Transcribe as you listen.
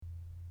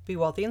Be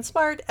Wealthy and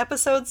Smart,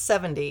 episode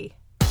 70.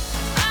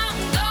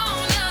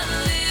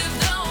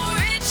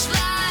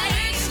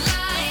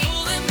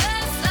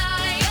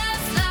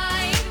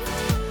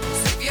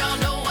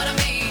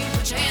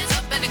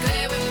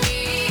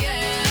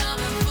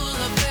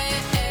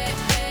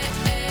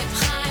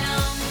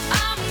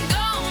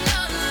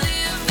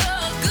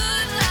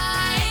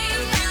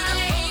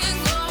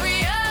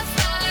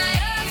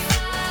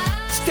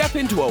 Step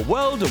into a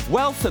world of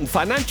wealth and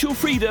financial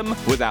freedom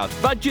without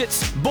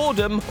budgets,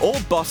 boredom, or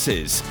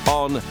bosses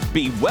on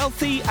Be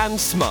Wealthy and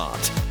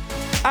Smart.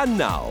 And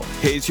now,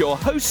 here's your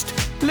host,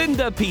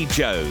 Linda P.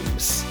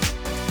 Jones.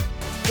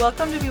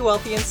 Welcome to Be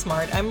Wealthy and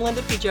Smart. I'm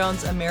Linda P.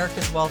 Jones,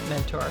 America's Wealth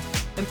Mentor,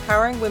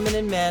 empowering women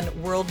and men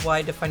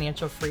worldwide to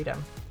financial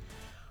freedom.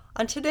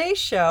 On today's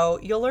show,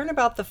 you'll learn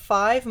about the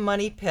 5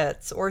 money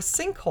pits or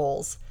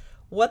sinkholes,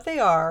 what they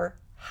are,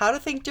 how to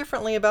think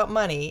differently about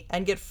money,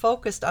 and get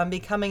focused on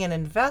becoming an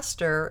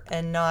investor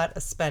and not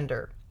a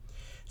spender.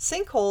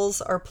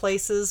 Sinkholes are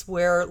places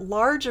where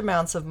large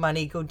amounts of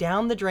money go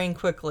down the drain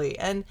quickly,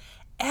 and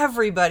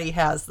everybody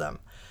has them.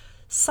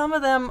 Some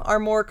of them are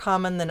more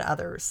common than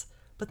others,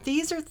 but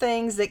these are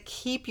things that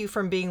keep you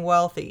from being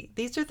wealthy.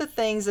 These are the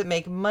things that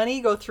make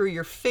money go through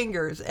your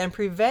fingers and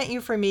prevent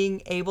you from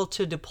being able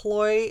to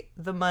deploy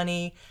the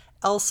money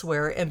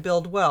elsewhere and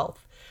build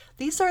wealth.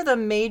 These are the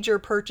major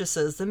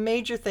purchases, the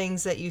major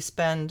things that you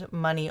spend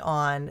money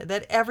on,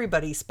 that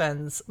everybody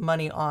spends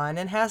money on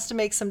and has to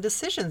make some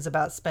decisions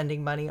about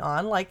spending money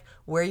on, like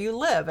where you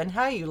live and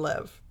how you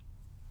live.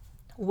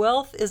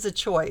 Wealth is a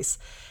choice.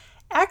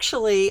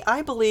 Actually,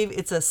 I believe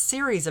it's a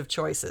series of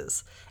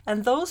choices,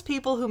 and those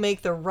people who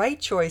make the right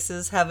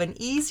choices have an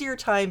easier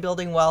time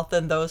building wealth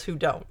than those who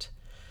don't.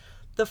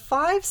 The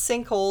 5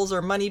 sinkholes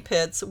or money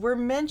pits were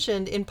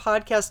mentioned in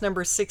podcast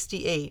number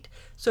 68.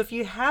 So if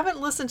you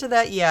haven't listened to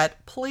that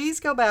yet, please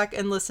go back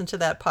and listen to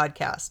that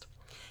podcast.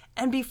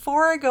 And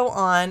before I go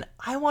on,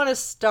 I want to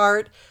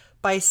start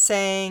by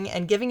saying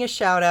and giving a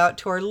shout out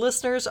to our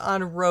listeners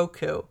on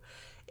Roku.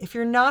 If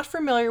you're not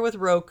familiar with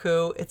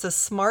Roku, it's a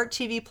smart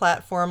TV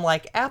platform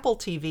like Apple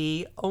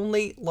TV,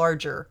 only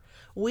larger.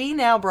 We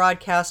now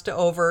broadcast to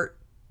over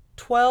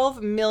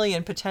 12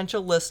 million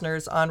potential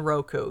listeners on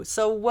Roku.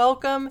 So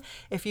welcome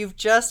if you've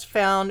just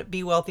found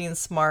Be Wealthy and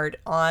Smart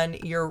on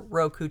your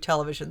Roku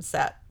television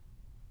set.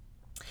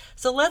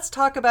 So let's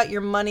talk about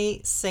your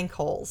money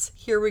sinkholes.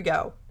 Here we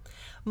go.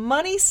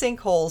 Money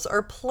sinkholes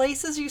are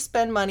places you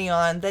spend money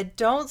on that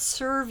don't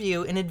serve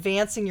you in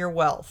advancing your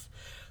wealth.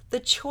 The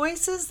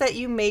choices that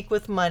you make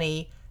with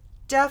money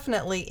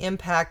definitely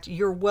impact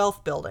your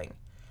wealth building.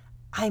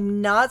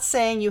 I'm not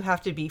saying you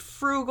have to be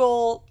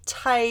frugal,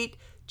 tight,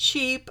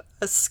 cheap,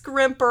 a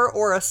scrimper,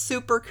 or a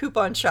super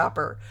coupon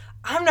shopper.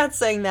 I'm not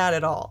saying that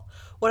at all.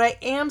 What I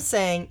am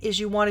saying is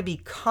you want to be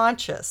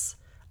conscious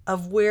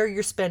of where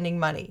you're spending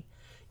money.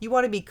 You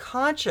want to be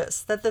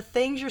conscious that the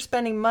things you're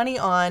spending money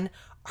on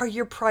are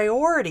your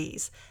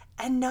priorities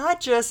and not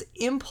just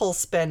impulse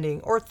spending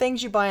or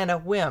things you buy on a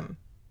whim.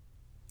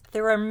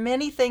 There are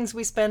many things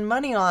we spend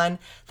money on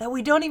that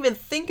we don't even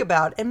think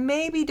about and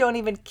maybe don't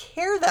even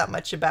care that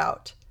much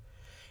about.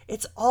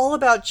 It's all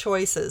about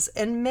choices,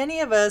 and many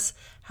of us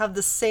have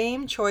the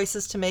same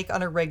choices to make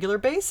on a regular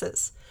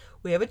basis.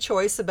 We have a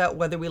choice about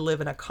whether we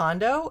live in a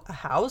condo, a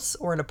house,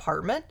 or an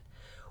apartment.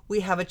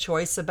 We have a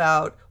choice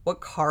about what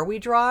car we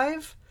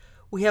drive.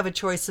 We have a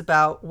choice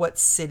about what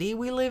city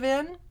we live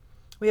in.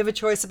 We have a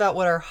choice about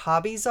what our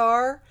hobbies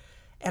are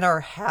and our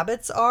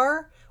habits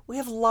are. We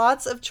have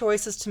lots of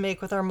choices to make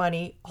with our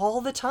money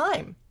all the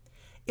time.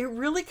 It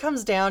really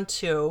comes down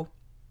to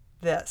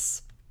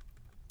this.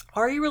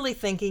 Are you really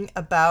thinking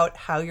about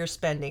how you're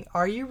spending?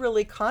 Are you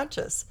really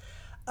conscious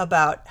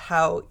about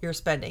how you're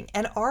spending?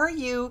 And are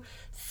you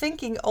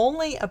thinking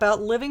only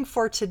about living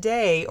for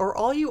today, or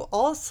are you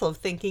also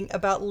thinking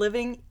about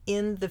living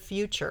in the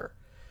future?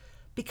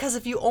 Because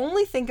if you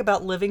only think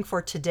about living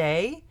for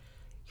today,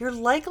 you're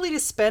likely to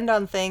spend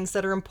on things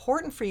that are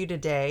important for you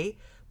today,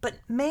 but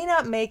may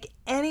not make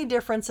any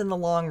difference in the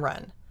long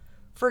run.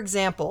 For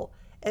example,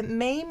 it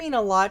may mean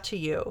a lot to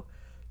you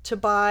to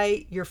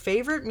buy your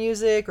favorite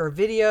music or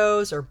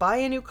videos or buy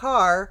a new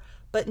car,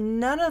 but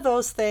none of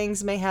those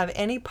things may have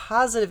any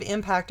positive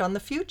impact on the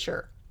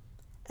future.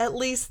 At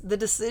least the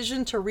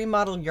decision to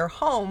remodel your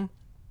home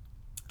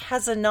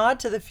has a nod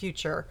to the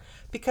future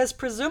because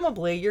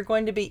presumably you're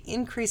going to be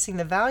increasing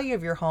the value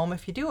of your home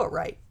if you do it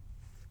right.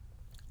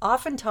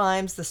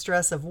 Oftentimes the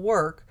stress of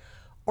work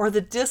or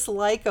the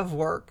dislike of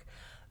work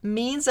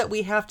means that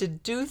we have to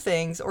do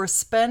things or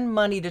spend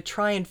money to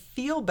try and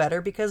feel better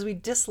because we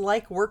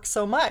dislike work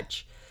so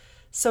much.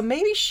 So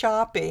maybe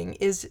shopping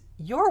is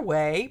your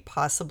way,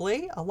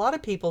 possibly a lot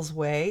of people's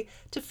way,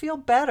 to feel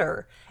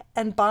better,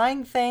 and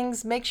buying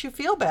things makes you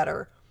feel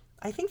better.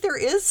 I think there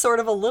is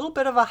sort of a little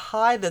bit of a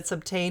high that's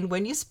obtained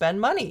when you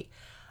spend money.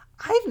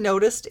 I've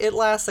noticed it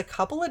lasts a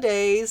couple of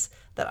days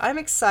that I'm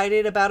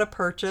excited about a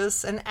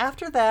purchase, and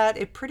after that,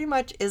 it pretty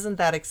much isn't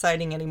that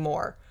exciting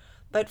anymore.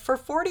 But for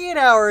 48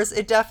 hours,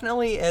 it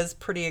definitely is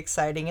pretty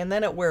exciting, and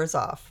then it wears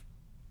off.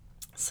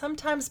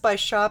 Sometimes by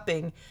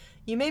shopping,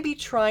 You may be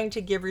trying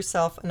to give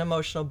yourself an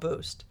emotional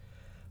boost.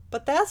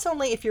 But that's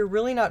only if you're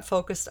really not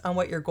focused on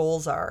what your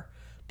goals are.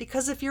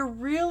 Because if you're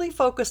really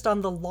focused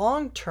on the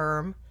long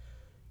term,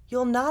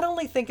 you'll not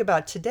only think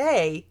about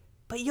today,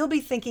 but you'll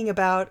be thinking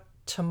about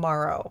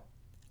tomorrow.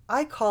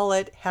 I call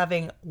it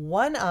having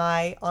one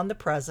eye on the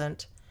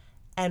present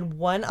and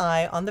one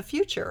eye on the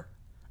future.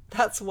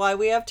 That's why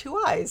we have two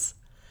eyes.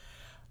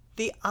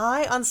 The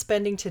eye on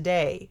spending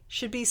today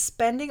should be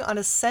spending on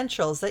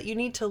essentials that you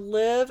need to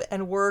live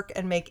and work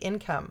and make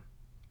income.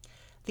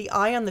 The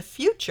eye on the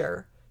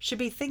future should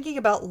be thinking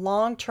about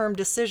long-term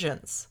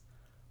decisions.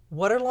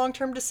 What are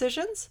long-term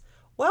decisions?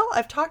 Well,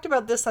 I've talked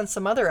about this on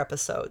some other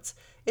episodes.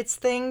 It's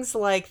things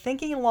like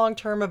thinking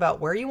long-term about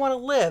where you want to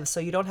live so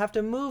you don't have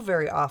to move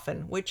very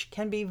often, which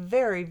can be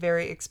very,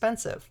 very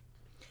expensive.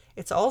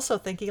 It's also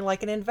thinking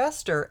like an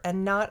investor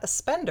and not a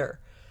spender.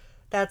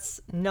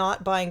 That's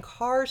not buying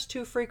cars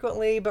too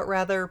frequently, but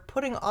rather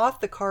putting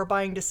off the car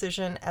buying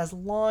decision as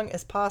long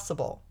as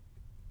possible.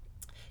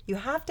 You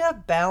have to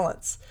have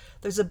balance.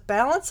 There's a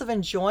balance of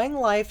enjoying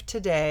life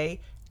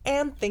today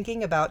and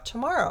thinking about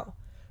tomorrow.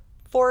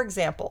 For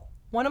example,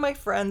 one of my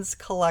friends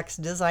collects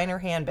designer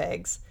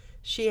handbags.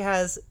 She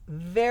has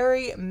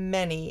very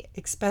many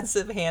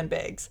expensive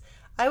handbags.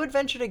 I would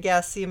venture to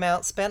guess the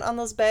amount spent on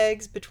those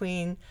bags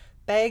between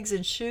bags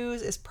and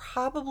shoes is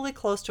probably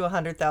close to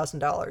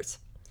 $100,000.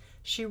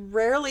 She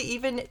rarely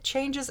even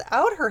changes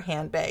out her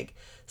handbag,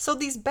 so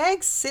these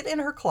bags sit in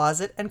her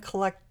closet and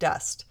collect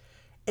dust.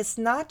 It's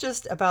not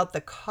just about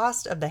the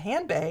cost of the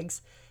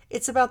handbags,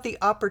 it's about the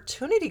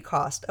opportunity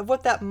cost of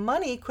what that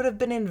money could have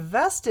been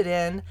invested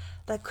in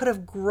that could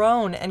have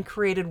grown and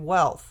created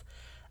wealth.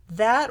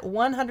 That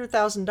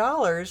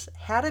 $100,000,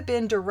 had it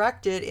been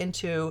directed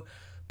into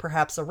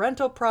perhaps a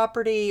rental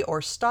property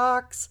or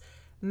stocks,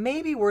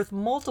 may be worth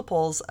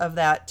multiples of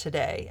that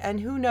today, and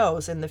who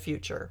knows in the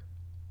future.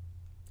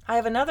 I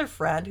have another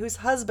friend whose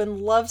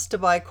husband loves to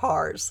buy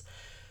cars.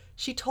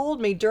 She told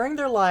me during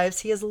their lives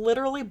he has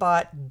literally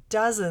bought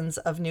dozens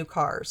of new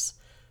cars.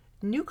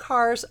 New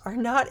cars are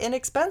not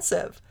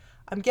inexpensive.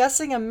 I'm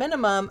guessing a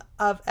minimum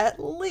of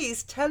at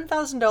least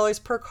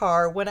 $10,000 per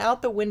car went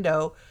out the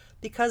window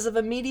because of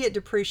immediate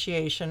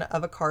depreciation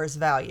of a car's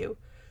value.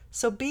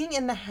 So being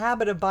in the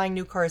habit of buying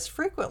new cars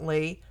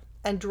frequently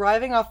and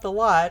driving off the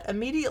lot,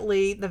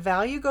 immediately the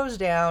value goes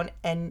down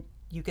and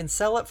you can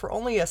sell it for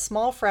only a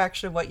small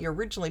fraction of what you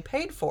originally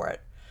paid for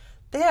it.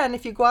 Then,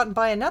 if you go out and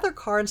buy another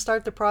car and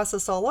start the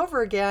process all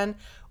over again,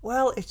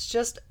 well, it's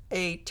just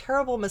a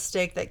terrible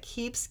mistake that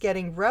keeps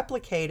getting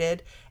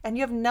replicated and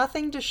you have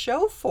nothing to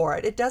show for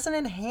it. It doesn't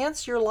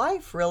enhance your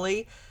life,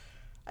 really.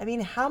 I mean,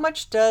 how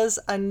much does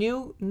a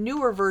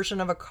newer version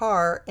of a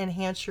car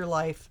enhance your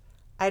life?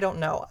 I don't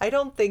know. I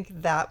don't think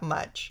that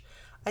much.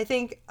 I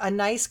think a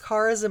nice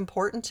car is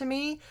important to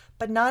me,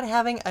 but not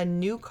having a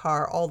new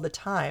car all the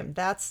time.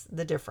 That's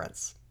the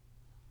difference.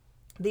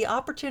 The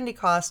opportunity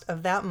cost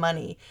of that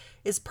money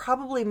is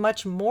probably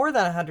much more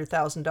than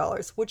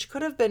 $100,000, which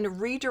could have been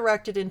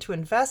redirected into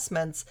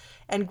investments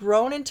and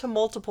grown into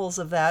multiples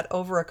of that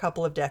over a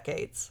couple of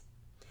decades.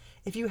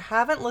 If you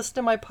haven't listened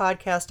to my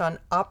podcast on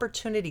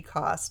opportunity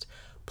cost,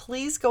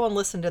 please go and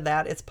listen to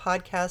that. It's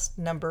podcast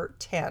number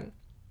 10.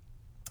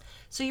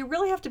 So you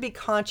really have to be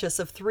conscious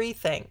of three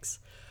things.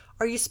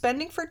 Are you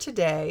spending for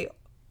today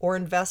or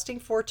investing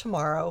for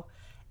tomorrow?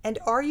 And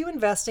are you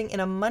investing in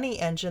a money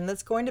engine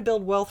that's going to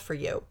build wealth for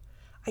you?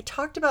 I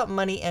talked about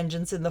money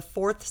engines in the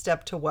fourth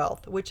step to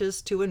wealth, which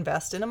is to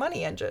invest in a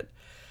money engine.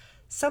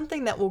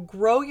 Something that will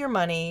grow your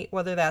money,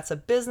 whether that's a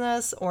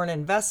business or an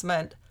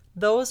investment,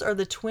 those are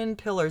the twin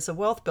pillars of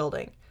wealth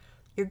building.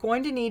 You're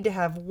going to need to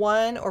have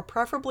one or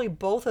preferably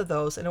both of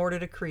those in order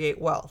to create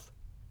wealth.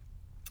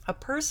 A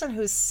person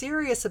who's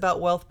serious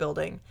about wealth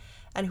building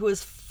and who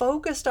is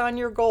focused on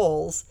your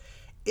goals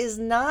is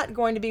not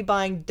going to be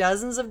buying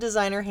dozens of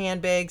designer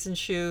handbags and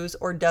shoes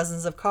or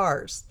dozens of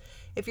cars.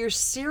 If you're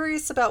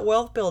serious about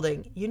wealth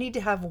building, you need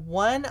to have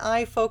one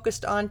eye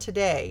focused on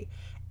today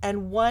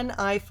and one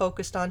eye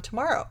focused on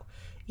tomorrow.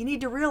 You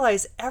need to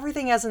realize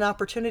everything has an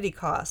opportunity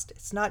cost.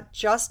 It's not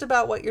just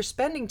about what you're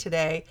spending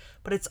today,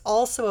 but it's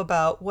also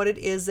about what it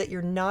is that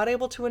you're not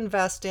able to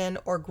invest in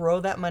or grow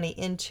that money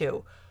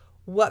into.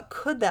 What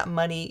could that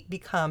money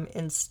become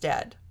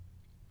instead?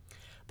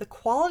 The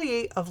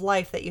quality of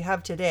life that you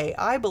have today,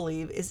 I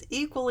believe, is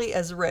equally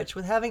as rich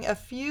with having a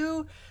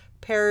few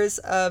pairs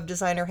of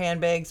designer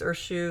handbags or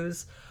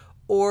shoes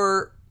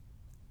or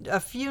a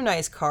few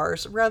nice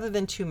cars rather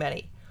than too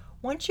many.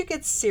 Once you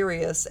get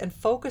serious and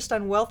focused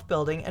on wealth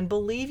building and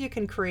believe you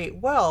can create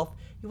wealth,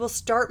 you will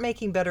start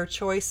making better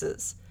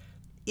choices.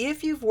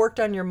 If you've worked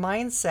on your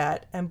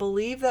mindset and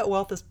believe that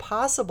wealth is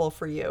possible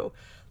for you,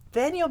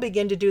 then you'll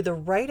begin to do the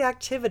right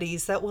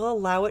activities that will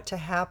allow it to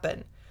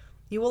happen.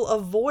 You will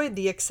avoid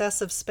the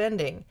excessive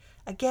spending.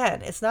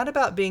 Again, it's not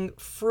about being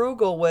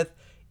frugal with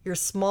your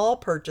small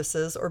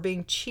purchases or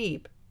being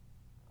cheap.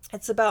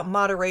 It's about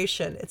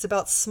moderation. It's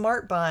about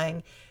smart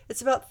buying.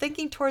 It's about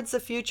thinking towards the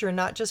future,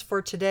 not just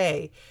for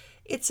today.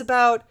 It's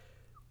about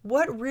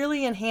what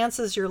really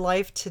enhances your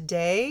life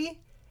today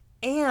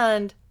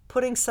and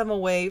putting some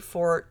away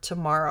for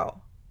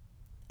tomorrow,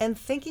 and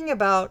thinking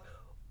about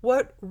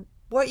what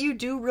you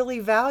do really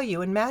value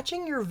and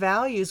matching your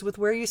values with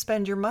where you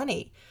spend your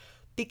money.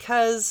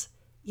 Because,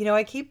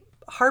 I keep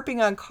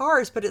harping on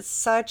cars, but it's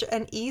such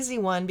an easy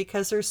one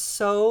because there's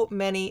so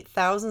many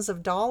thousands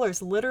of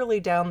dollars literally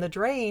down the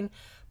drain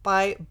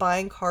by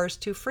buying cars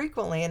too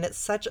frequently. And it's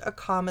such a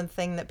common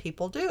thing that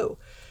people do.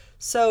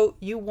 So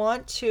you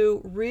want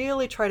to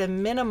really try to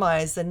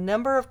minimize the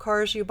number of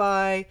cars you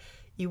buy.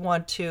 You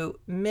want to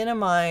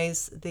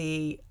minimize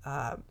the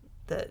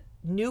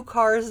new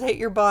cars that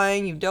you're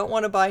buying. You don't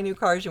want to buy new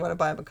cars. You want to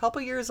buy them a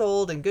couple years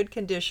old in good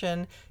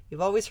condition.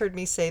 You've always heard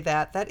me say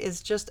that. That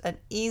is just an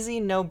easy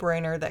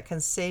no-brainer that can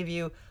save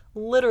you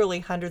literally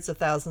hundreds of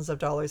thousands of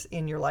dollars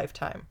in your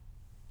lifetime.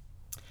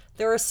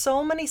 There are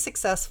so many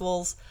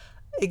successful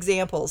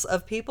examples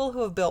of people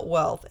who have built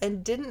wealth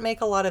and didn't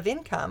make a lot of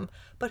income,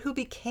 but who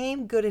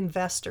became good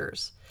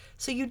investors.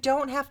 So you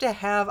don't have to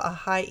have a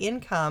high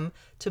income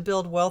to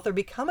build wealth or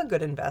become a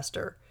good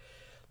investor.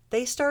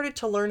 They started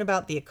to learn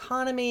about the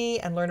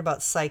economy and learn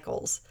about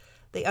cycles.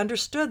 They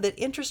understood that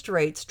interest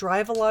rates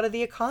drive a lot of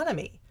the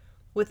economy.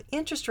 With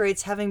interest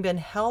rates having been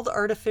held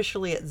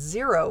artificially at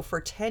zero for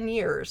 10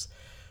 years,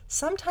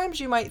 sometimes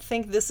you might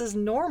think this is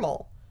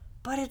normal,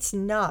 but it's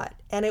not,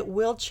 and it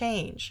will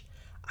change.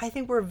 I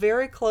think we're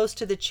very close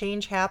to the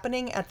change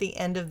happening at the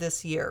end of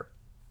this year.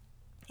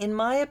 In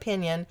my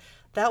opinion,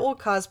 that will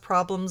cause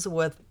problems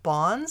with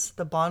bonds,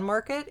 the bond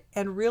market,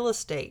 and real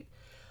estate.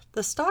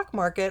 The stock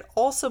market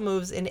also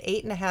moves in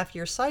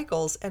 8.5-year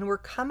cycles, and we're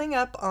coming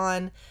up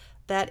on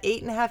that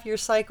 8.5-year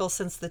cycle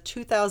since the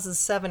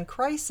 2007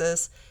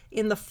 crisis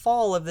in the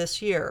fall of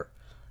this year.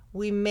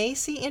 We may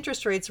see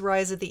interest rates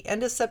rise at the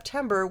end of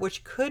September,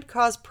 which could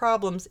cause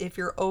problems if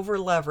you're over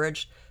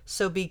leveraged,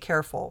 so be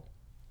careful.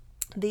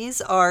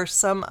 These are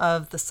some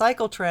of the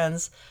cycle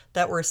trends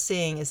that we're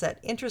seeing, is that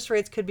interest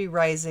rates could be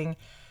rising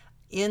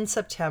in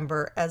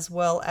September, as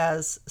well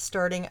as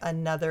starting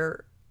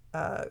another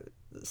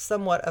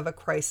somewhat of a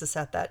crisis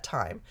at that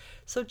time.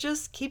 So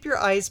just keep your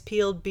eyes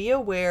peeled, be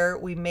aware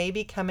we may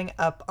be coming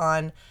up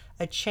on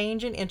a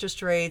change in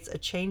interest rates, a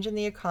change in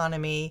the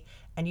economy,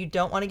 and you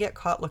don't want to get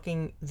caught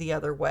looking the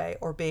other way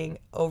or being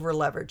over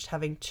leveraged,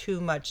 having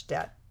too much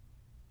debt.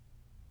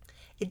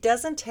 It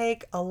doesn't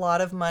take a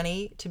lot of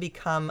money to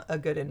become a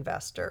good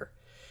investor.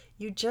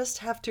 You just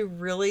have to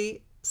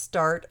really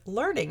start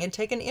learning and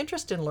take an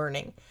interest in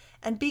learning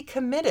and be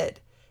committed.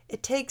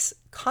 It takes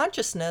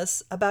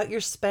consciousness about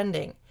your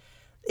spending.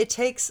 It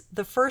takes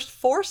the first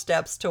 4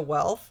 steps to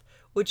wealth,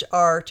 which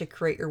are to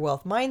create your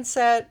wealth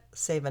mindset,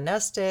 save a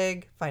nest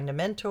egg, find a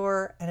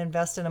mentor, and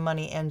invest in a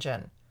money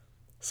engine.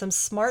 Some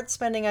smart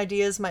spending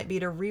ideas might be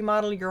to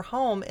remodel your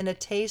home in a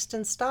taste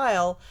and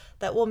style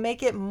that will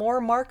make it more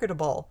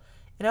marketable.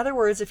 In other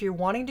words, if you're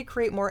wanting to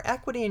create more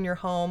equity in your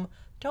home,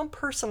 don't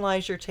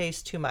personalize your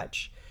taste too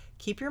much.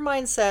 Keep your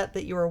mindset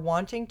that you are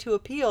wanting to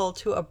appeal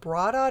to a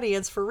broad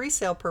audience for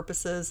resale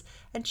purposes,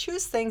 and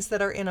choose things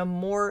that are in a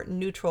more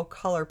neutral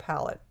color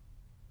palette.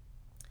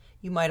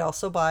 You might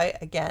also buy,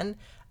 again,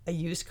 a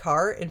used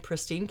car in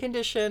pristine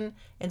condition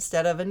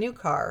instead of a new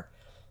car,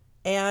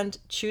 and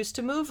choose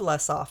to move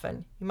less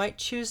often. You might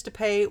choose to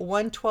pay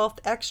 1/12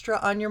 extra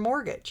on your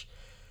mortgage,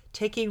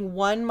 taking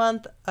 1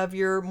 month of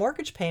your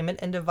mortgage payment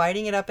and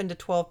dividing it up into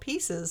 12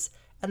 pieces,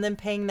 and then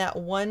paying that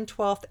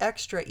 1/12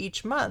 extra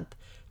each month.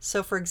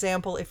 So for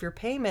example, if your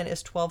payment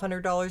is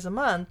 $1,200 a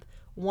month,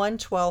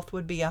 1/12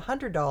 would be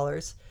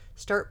 $100.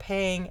 Start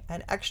paying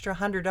an extra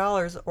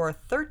 $100 or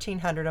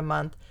 $1,300 a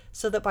month,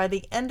 so that by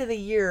the end of the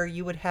year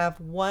you would have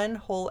one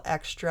whole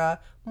extra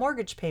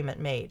mortgage payment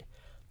made.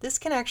 This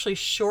can actually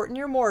shorten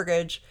your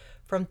mortgage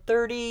from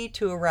 30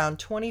 to around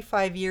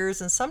 25 years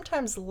and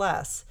sometimes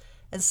less,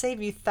 and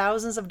save you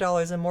thousands of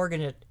dollars in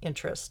mortgage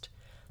interest.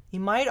 You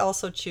might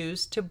also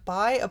choose to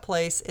buy a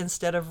place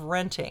instead of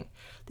renting.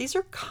 These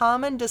are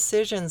common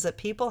decisions that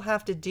people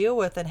have to deal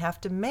with and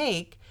have to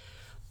make,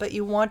 but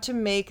you want to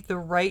make the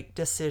right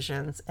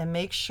decisions and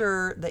make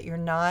sure that you're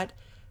not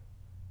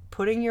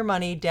putting your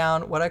money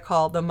down what I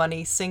call the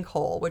money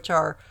sinkhole, which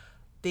are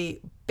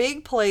the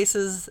big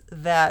places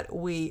that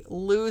we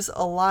lose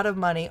a lot of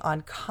money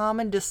on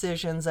common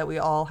decisions that we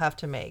all have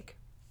to make.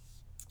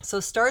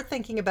 So start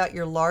thinking about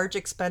your large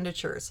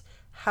expenditures: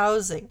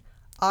 housing,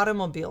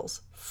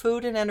 automobiles,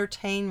 food and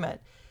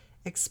entertainment,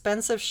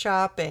 expensive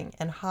shopping,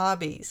 and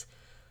hobbies.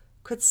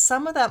 Could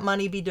some of that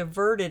money be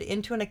diverted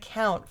into an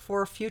account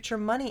for a future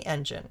money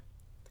engine?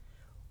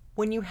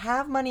 When you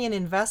have money in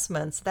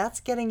investments, that's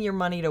getting your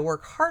money to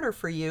work harder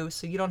for you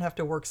so you don't have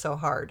to work so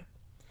hard.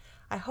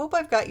 I hope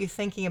I've got you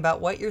thinking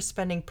about what your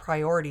spending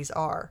priorities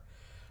are,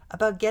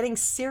 about getting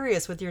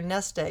serious with your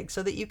nest egg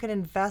so that you can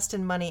invest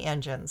in money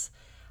engines.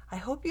 I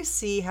hope you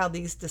see how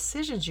these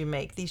decisions you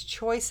make, these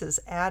choices,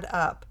 add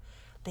up.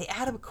 They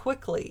add up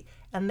quickly,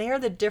 and they are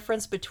the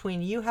difference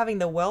between you having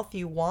the wealth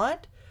you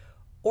want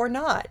or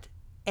not,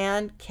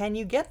 and can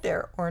you get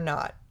there or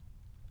not.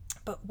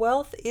 But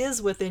wealth is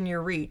within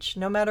your reach,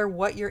 no matter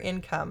what your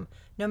income,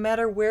 no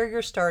matter where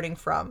you're starting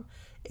from.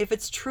 If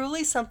it's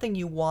truly something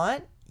you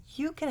want,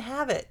 You can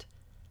have it.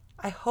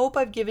 I hope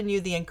I've given you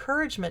the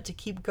encouragement to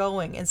keep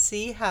going and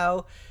see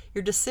how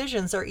your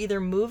decisions are either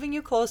moving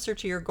you closer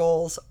to your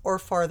goals or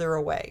farther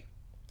away.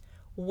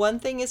 One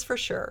thing is for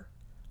sure,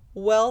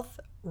 wealth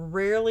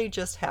rarely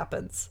just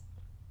happens.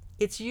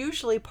 It's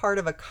usually part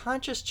of a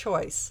conscious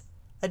choice,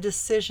 a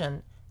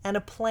decision, and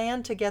a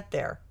plan to get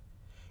there.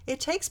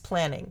 It takes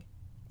planning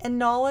and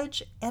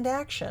knowledge and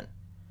action.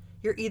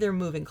 You're either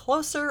moving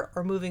closer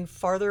or moving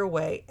farther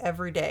away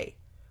every day.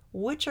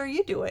 Which are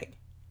you doing?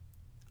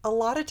 A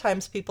lot of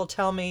times people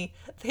tell me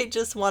they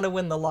just want to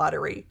win the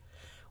lottery.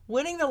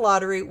 Winning the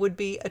lottery would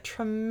be a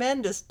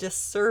tremendous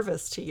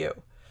disservice to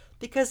you,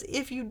 because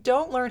if you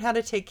don't learn how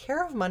to take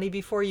care of money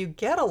before you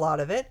get a lot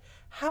of it,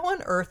 how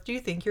on earth do you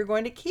think you're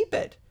going to keep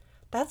it?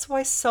 That's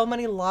why so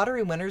many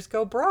lottery winners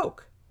go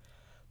broke.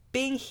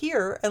 Being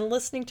here and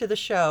listening to the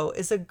show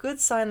is a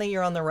good sign that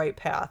you're on the right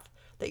path,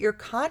 that you're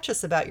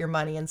conscious about your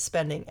money and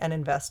spending and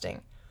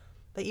investing,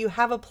 that you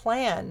have a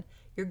plan,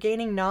 you're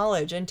gaining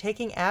knowledge and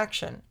taking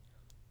action.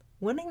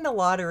 Winning the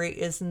lottery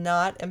is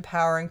not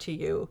empowering to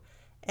you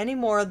any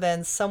more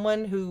than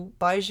someone who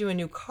buys you a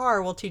new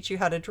car will teach you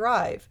how to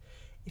drive.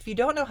 If you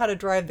don't know how to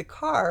drive the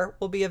car,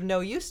 will be of no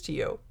use to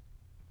you.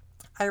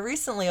 I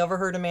recently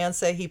overheard a man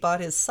say he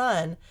bought his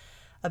son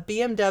a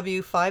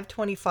BMW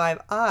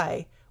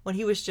 525i when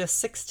he was just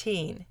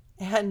 16.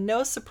 And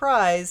no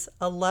surprise,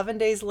 11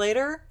 days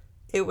later,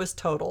 it was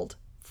totaled.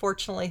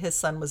 Fortunately, his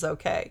son was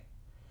okay.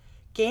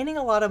 Gaining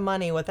a lot of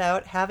money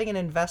without having an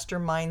investor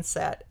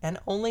mindset and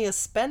only a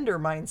spender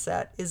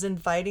mindset is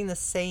inviting the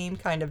same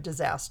kind of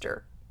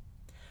disaster.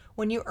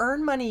 When you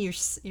earn money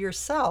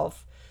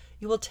yourself,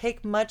 you will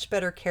take much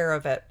better care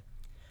of it.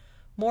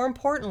 More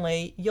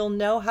importantly, you'll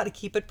know how to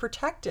keep it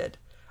protected.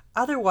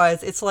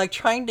 Otherwise, it's like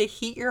trying to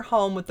heat your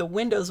home with the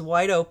windows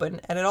wide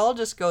open and it all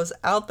just goes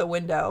out the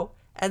window,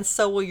 and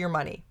so will your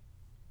money.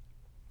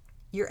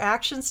 Your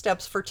action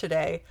steps for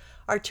today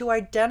are to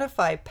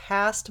identify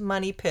past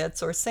money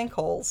pits or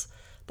sinkholes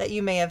that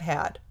you may have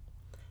had.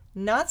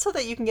 Not so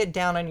that you can get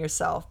down on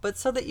yourself, but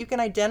so that you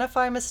can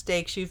identify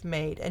mistakes you've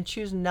made and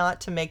choose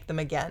not to make them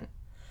again.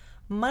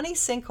 Money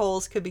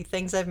sinkholes could be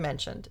things I've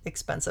mentioned: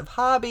 expensive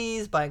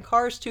hobbies, buying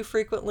cars too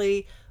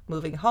frequently,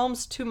 moving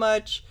homes too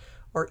much,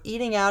 or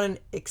eating out in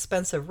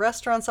expensive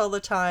restaurants all the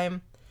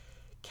time.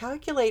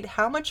 Calculate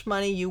how much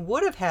money you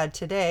would have had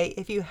today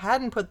if you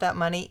hadn't put that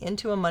money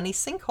into a money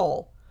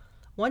sinkhole.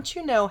 Once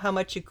you know how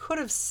much you could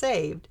have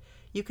saved,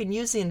 you can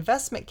use the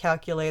investment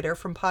calculator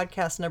from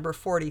podcast number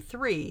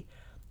 43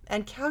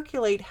 and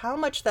calculate how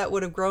much that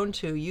would have grown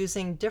to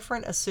using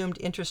different assumed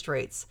interest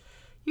rates.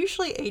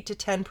 Usually 8 to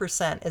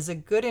 10% is a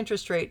good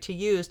interest rate to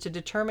use to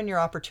determine your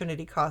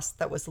opportunity cost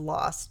that was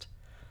lost.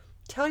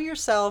 Tell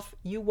yourself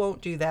you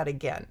won't do that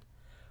again.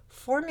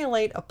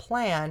 Formulate a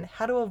plan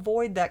how to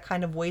avoid that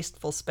kind of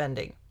wasteful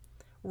spending.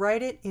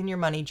 Write it in your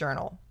money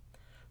journal.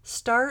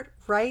 Start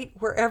right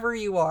wherever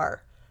you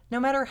are. No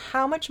matter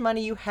how much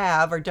money you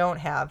have or don't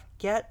have,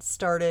 get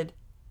started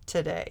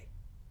today.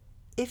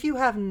 If you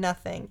have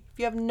nothing, if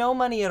you have no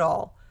money at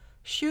all,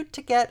 shoot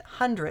to get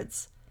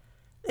hundreds.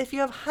 If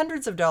you have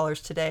hundreds of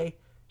dollars today,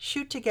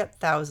 shoot to get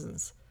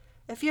thousands.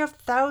 If you have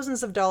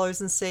thousands of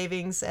dollars in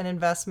savings and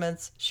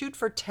investments, shoot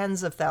for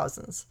tens of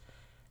thousands.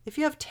 If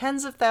you have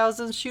tens of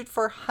thousands, shoot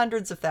for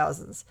hundreds of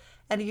thousands.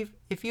 And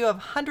if you have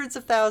hundreds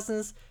of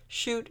thousands,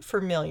 shoot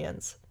for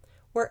millions.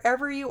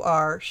 Wherever you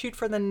are, shoot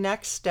for the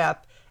next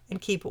step and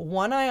keep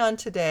one eye on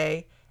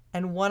today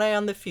and one eye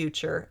on the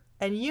future.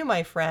 And you,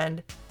 my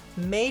friend,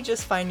 may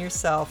just find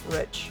yourself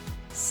rich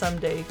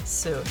someday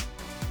soon.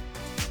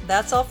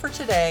 That's all for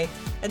today.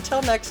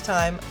 Until next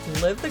time,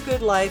 live the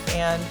good life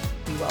and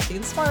be wealthy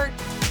and smart.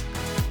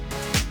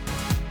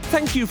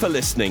 Thank you for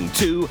listening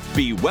to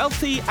Be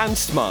Wealthy and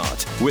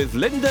Smart with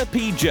Linda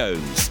P.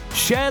 Jones.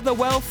 Share the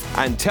wealth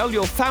and tell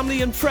your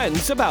family and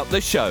friends about the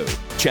show.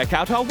 Check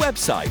out our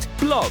website,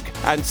 blog,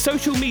 and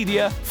social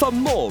media for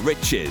more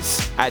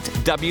riches at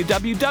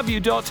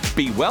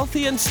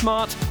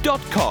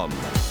www.bewealthyandsmart.com.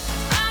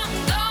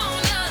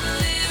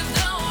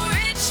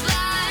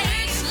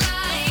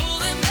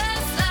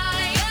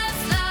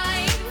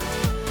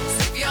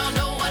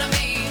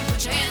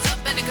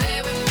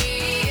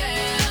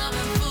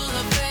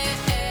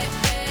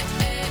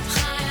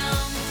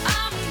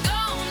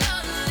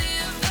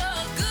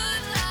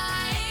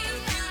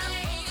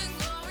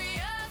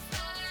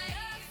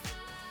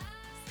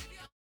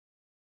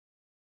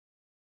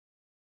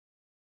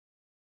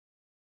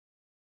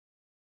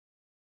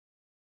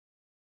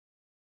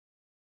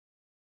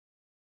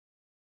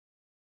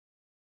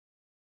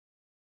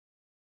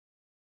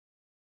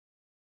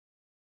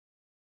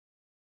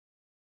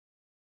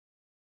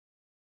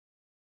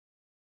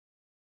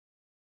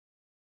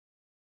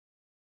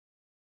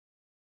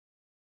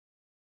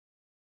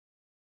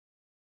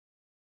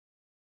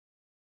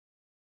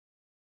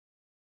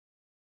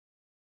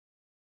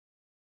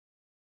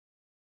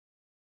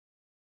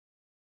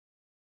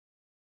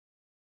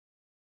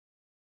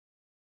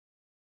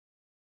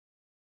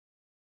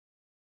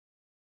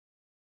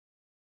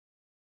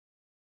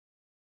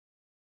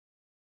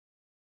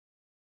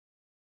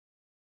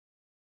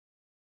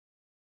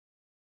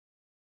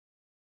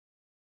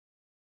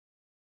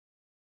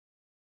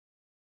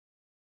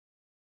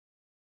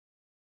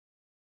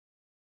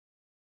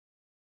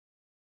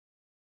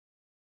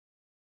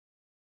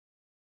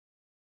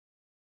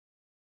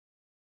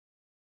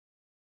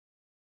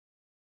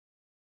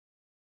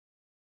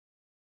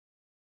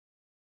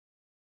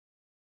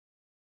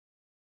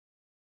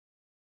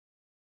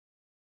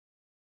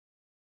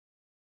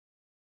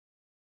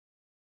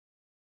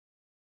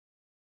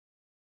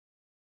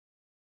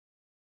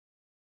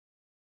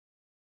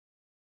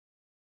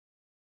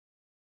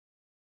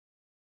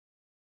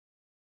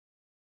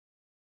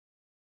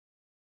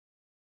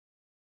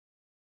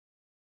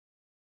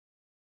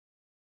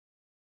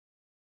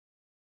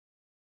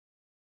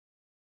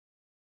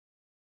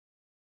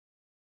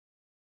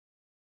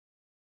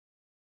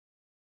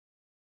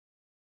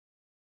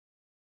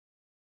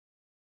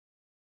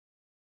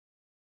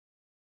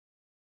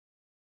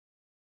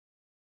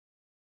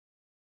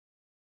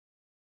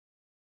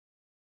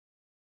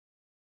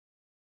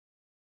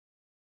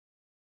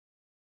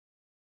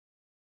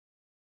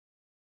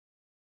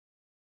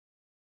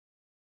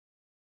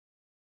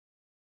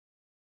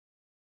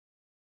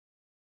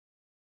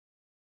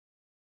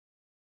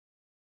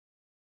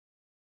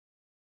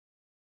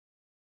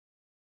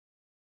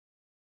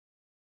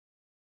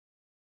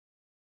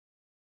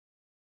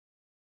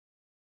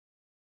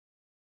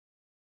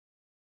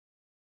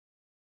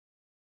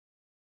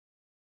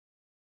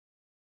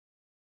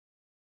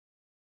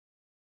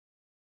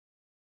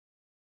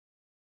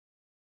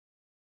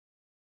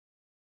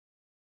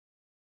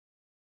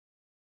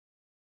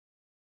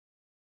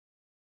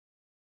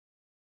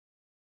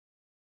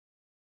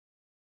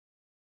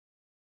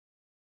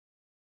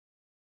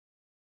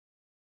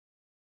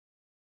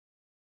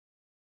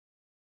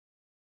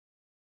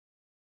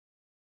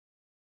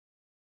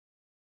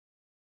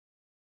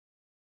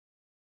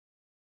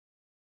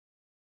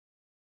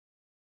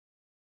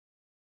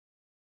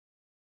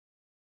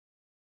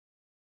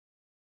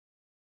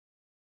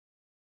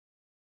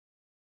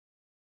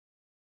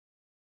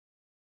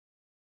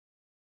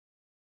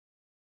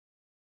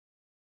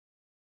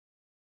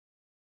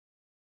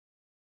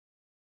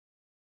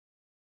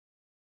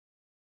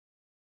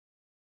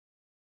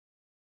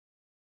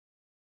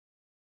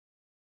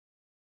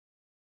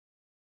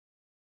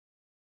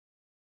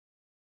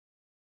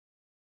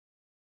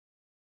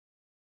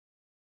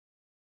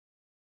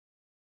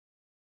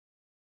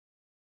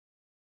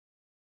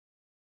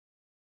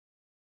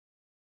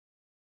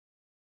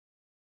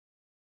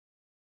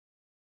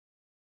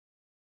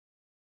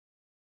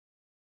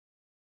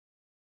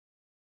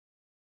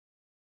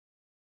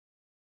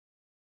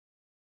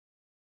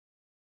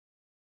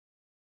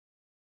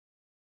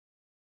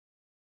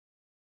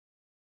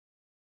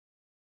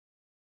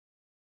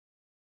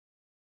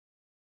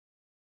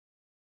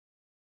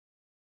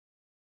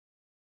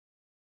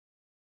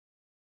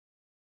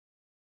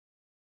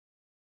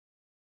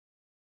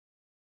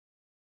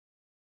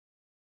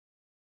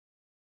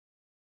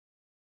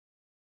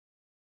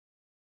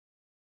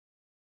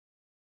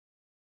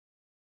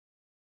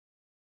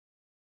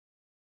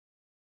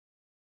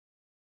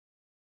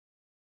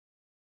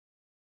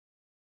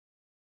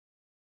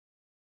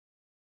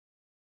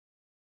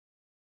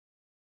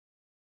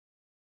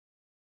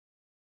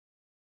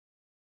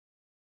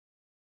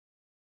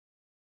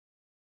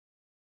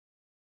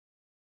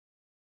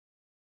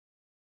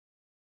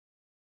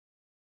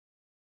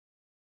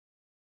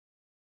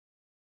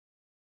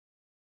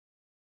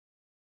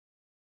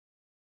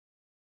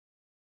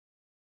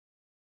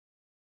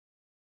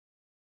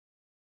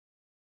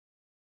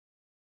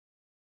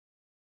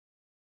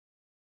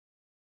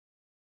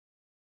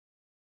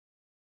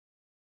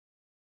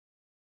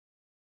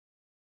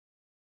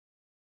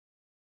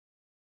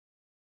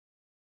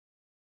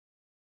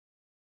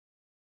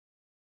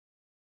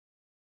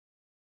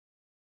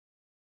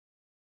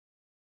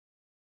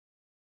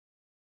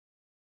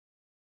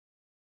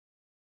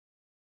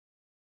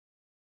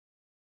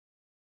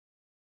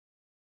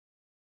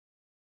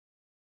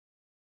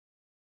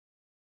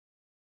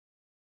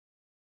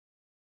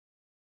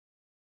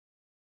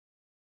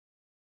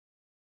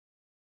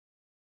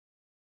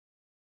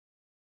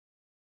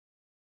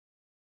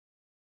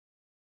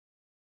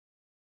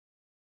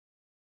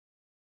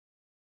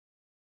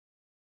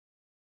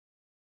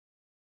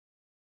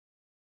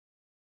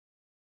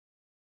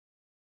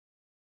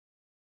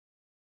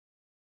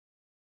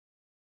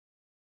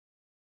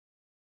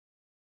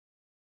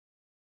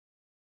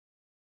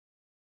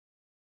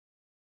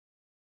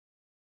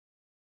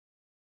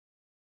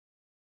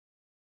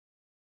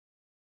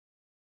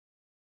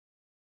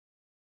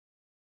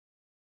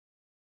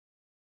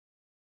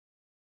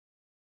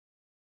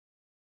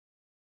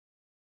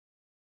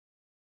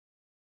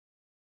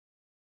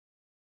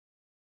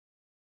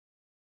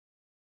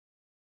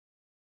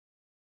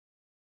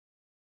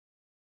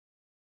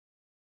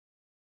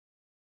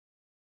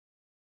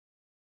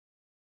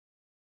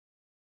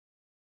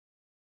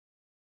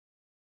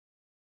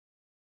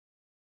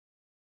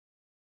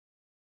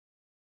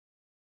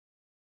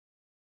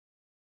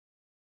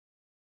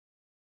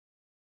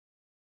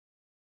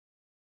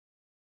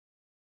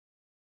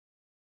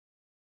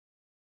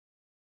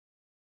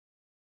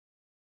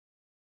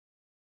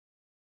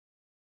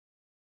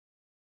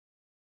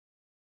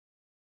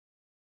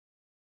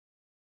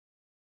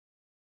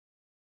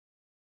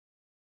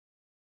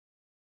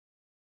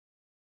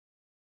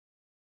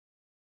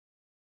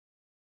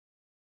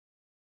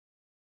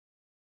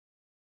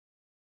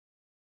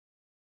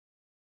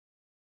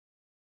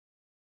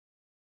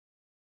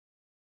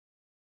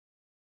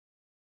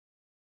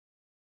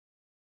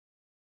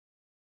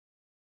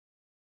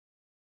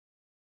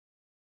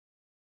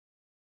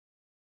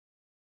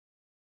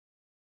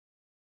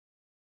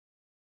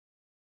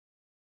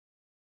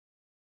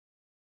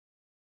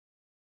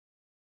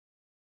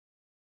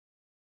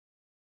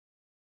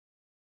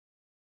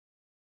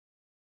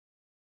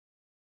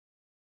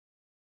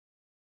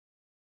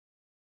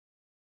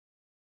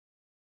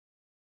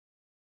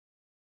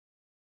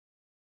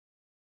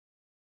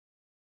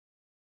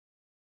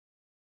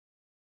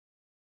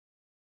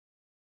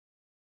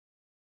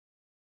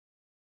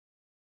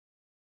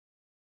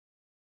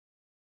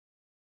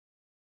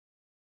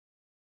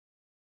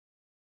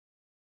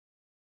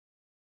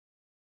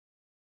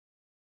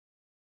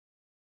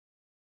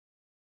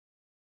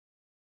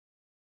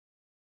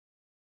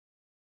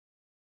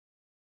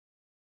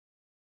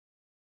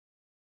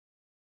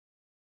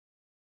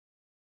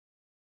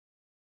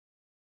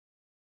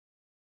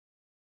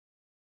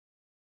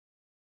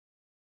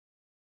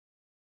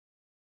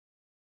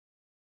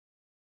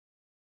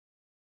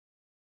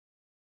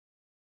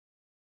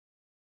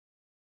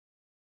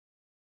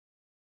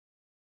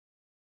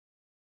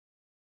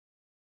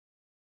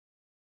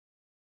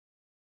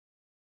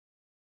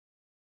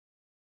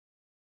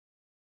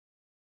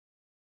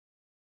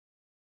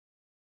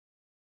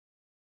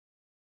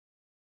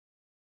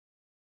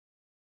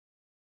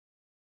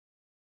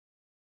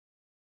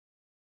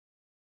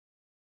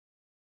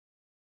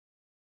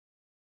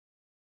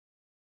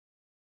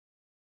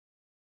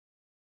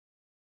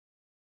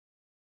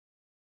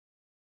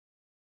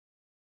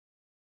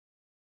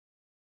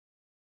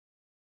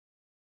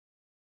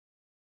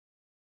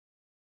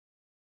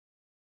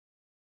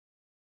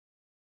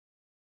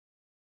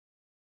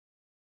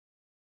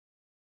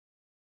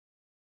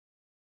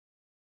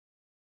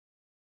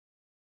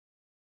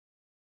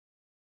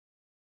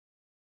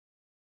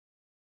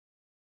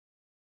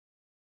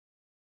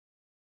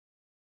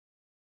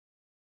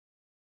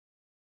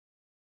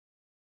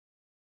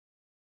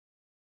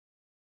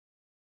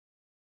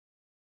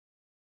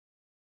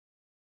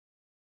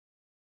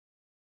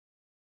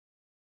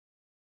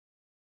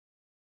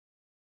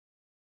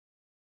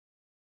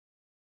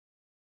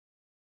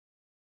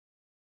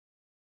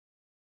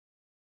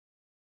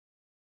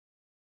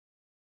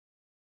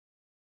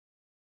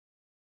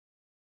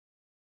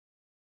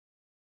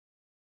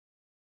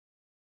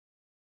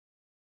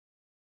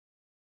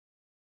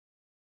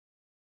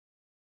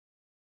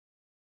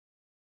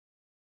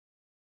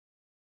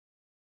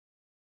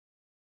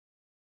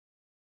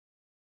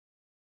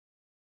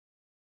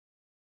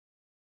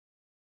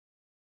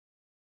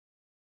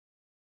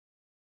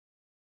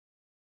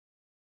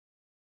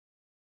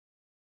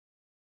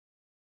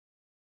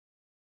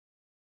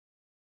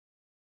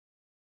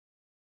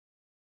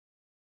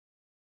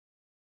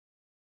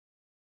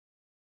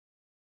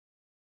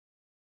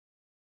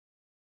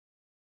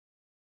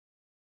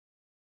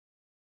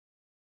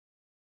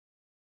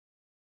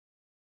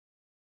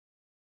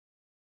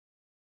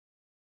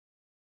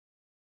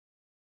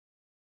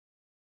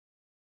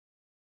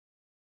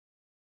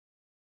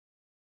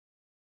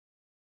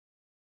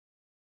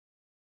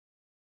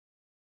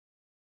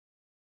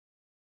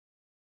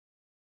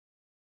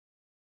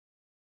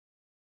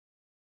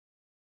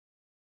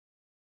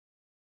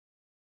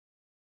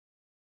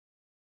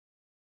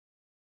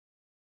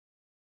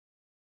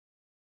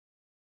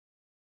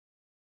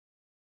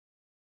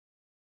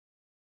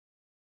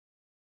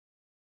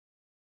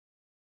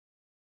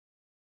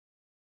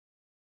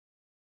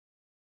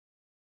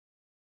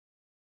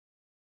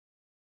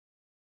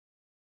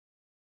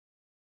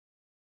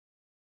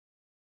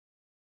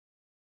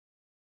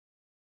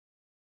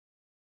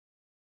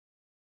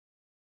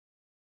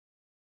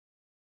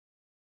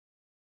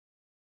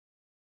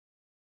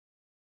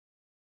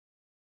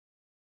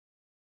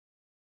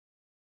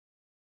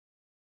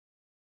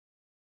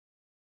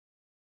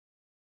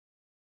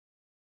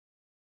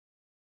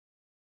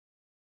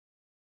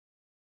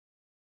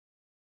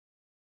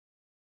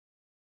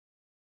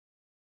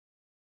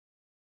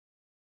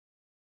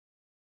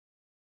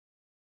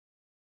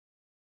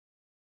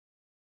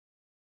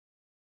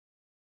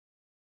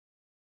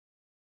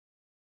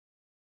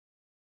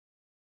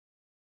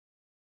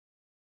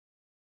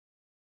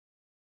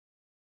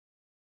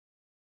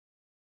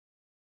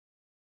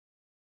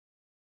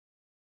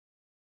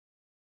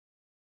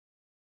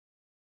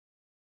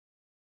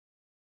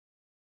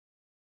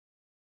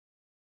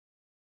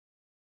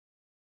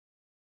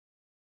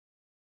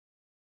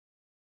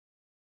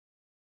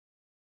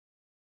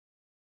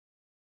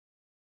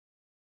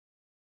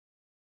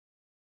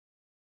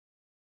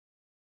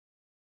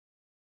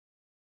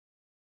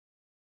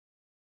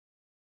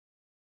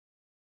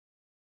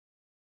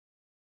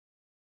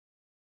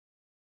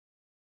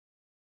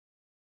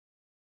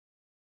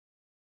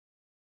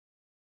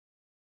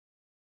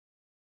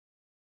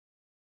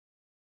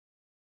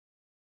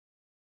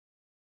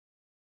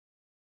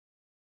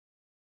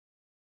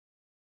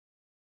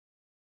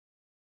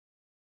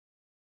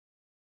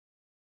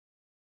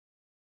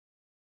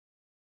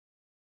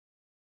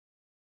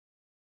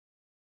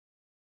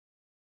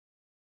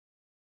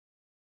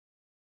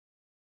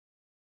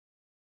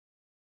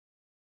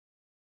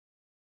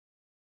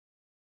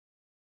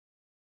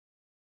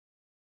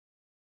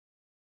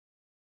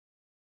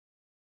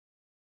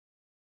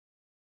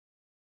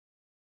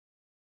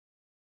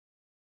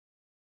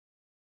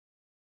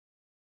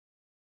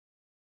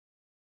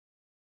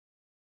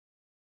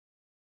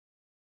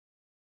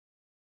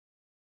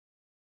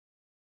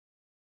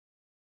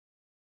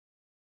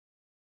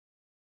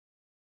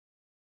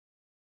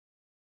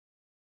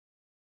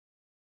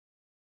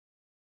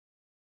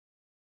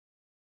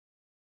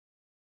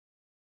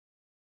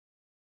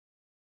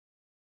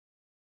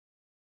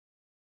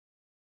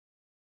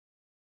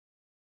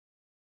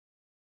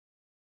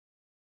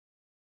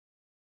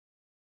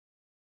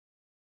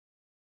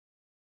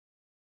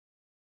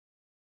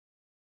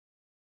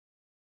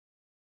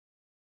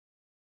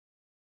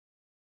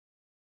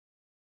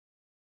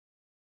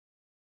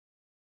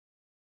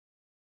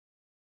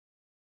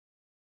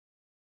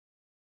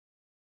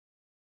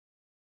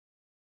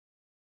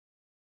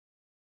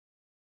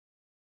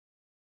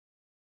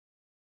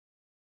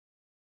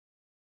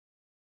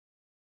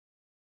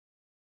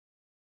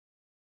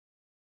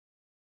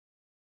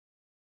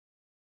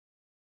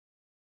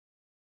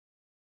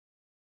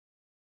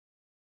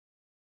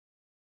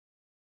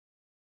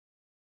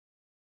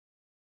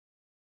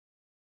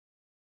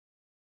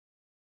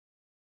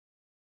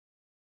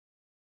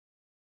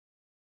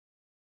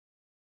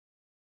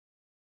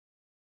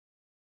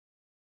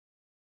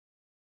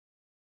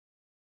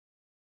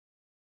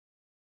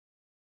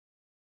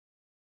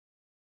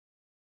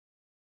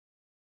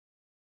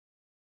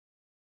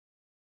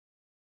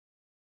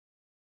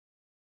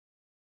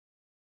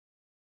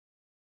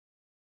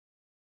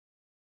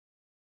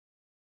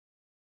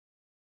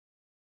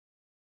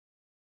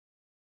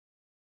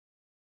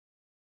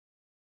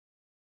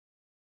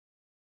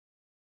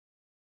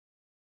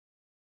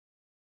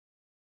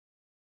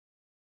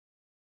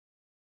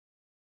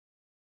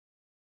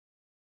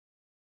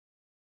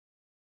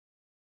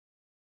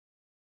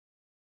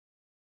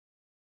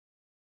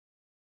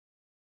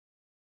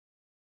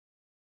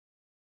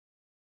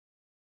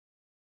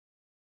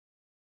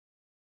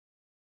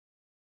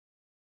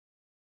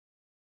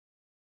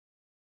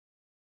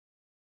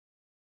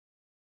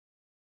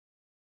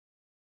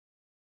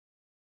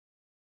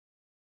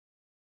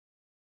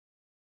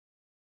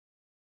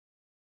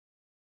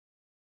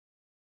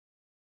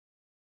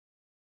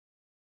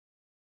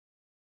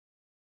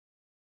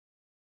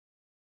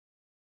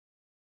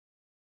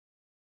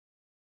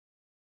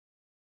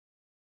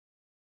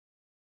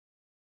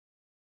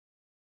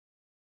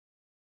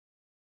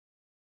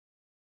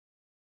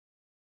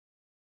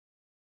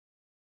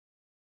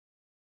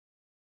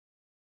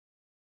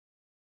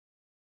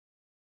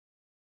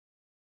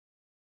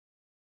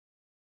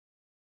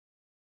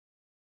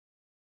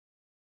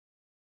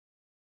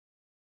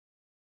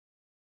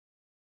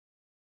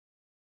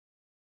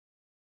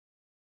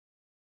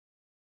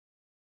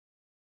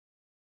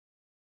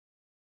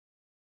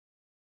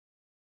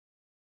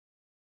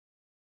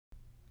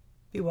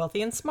 Be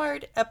Wealthy and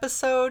Smart,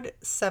 episode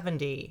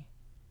 70.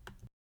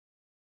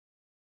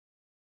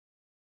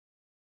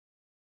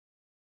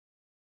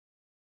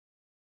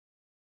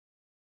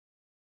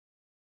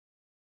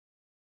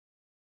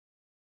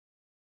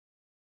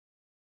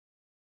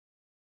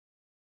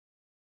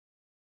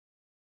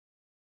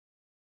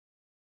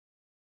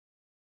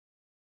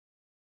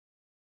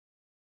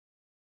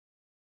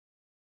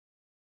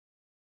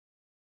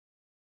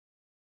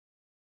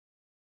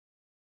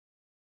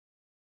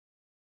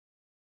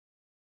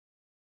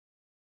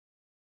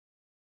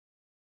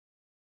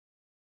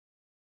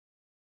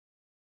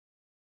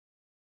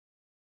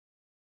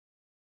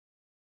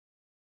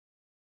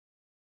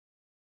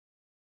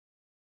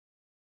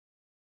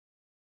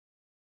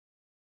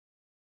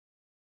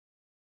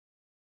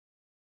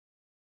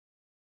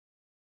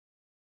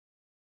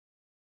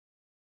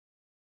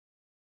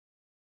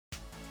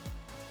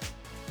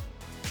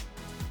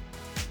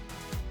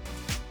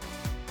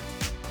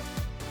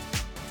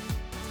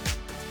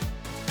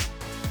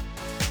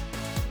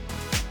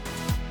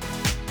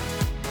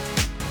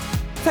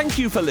 Thank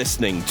you for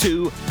listening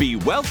to Be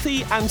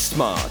Wealthy and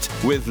Smart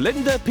with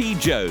Linda P.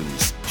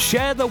 Jones.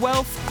 Share the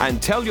wealth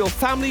and tell your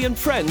family and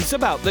friends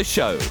about the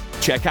show.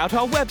 Check out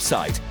our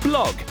website,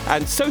 blog,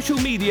 and social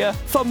media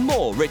for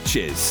more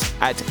riches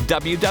at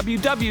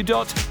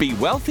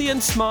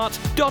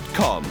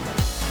www.bewealthyandsmart.com.